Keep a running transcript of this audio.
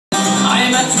I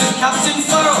met with Captain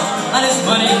Farrell, and his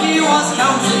money he was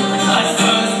counting. I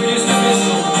first produced a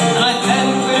pistol, and I then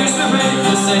produced a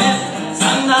rifle, saying,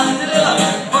 stand and deliver,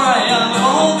 for I am a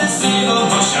bold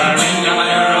deceiver.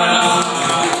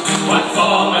 What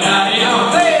for, my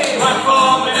daddy-o? Hey, what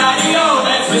for, my daddy-o?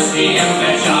 There's whiskey in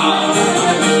the jar.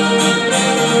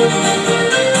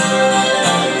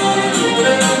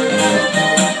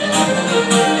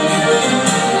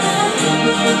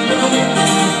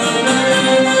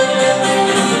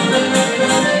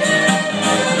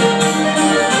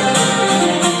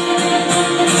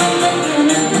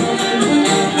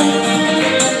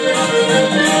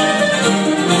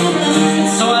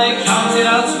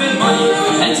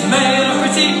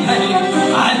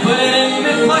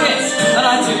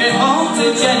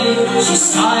 Jenny, she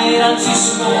sighed and she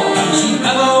swore she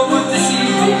never would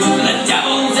deceive me. The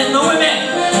devil's in the women,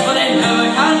 but they never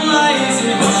can lie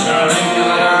easy.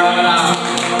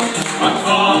 What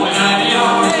for, my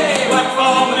daddy-o? Hey, what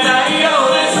for, my daddy-o?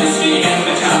 There's whiskey in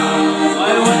the jar. So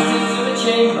I went into the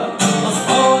chamber, was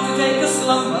forward to take a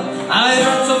slumber. I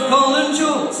dreamt of gold and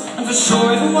jewels, and for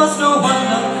sure it was no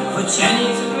wonder, for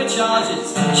Jenny took her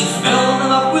charges. She filled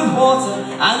them up with water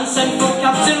and sent for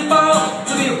Captain Farrell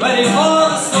to be ready for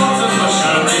the slaughter.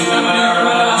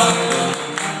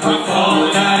 What for, my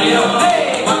daddy-o?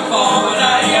 Hey, what for, my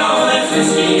daddy-o? There's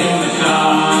whiskey in the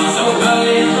jar. So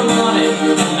early in the morning,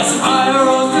 as I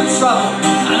rose to trouble,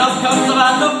 and up comes a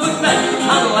band of footmen,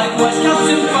 and likewise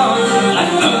Captain Farrell. I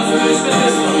first produced my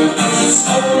pistol, she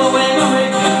stole away my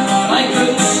rifle, and I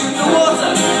couldn't shoot the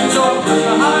water, so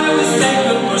I was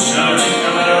taken.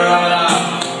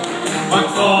 What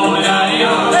for, my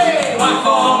daddy-o? Hey, what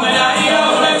for, my daddy-o?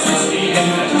 There's whiskey in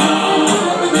the jar.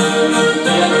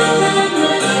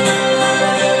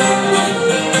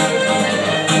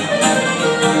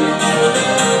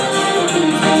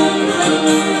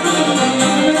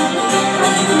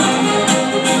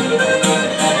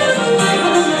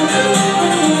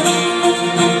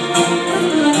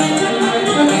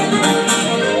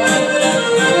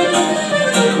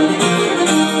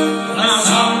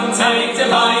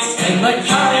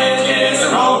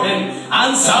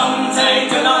 And some take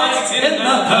delight in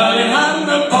the hurling and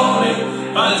the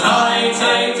bowling, but I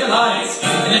take delight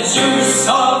in the juice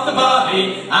of the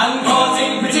barley, and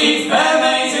courting pretty fair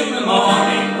maids in the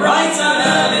morning, bright and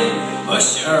early.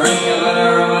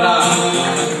 Bush-a-ring-a-la-la-la-la.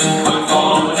 What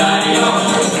for, my daddy-o?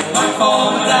 What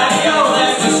for, my daddy-o?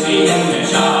 There's whiskey in the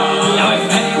jar. Now if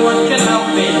anyone can help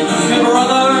me, my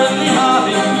brother and me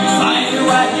Harvey, find you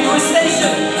where you were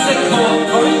stationed, the court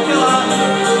for Killarney,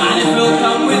 and if you'll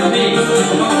come with me,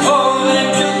 oh, then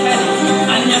Kilkenny,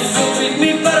 and yes, you'll treat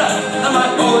me better than my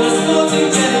oldest sporting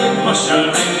Jenny.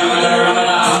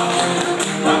 Bush-a-ring-a-la-la-la-la.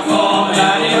 What for, my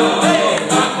daddy-o? Hey,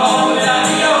 what for, my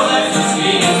daddy-o? There's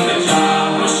whiskey in the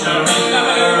jar.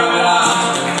 Bush-a-ring-a-la-la-la-la.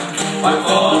 What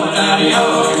for, my daddy-o?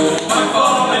 What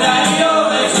for, my daddy-o?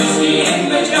 There's whiskey in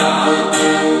the jar.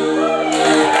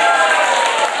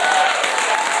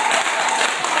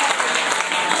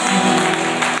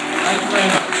 Thank you very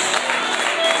much.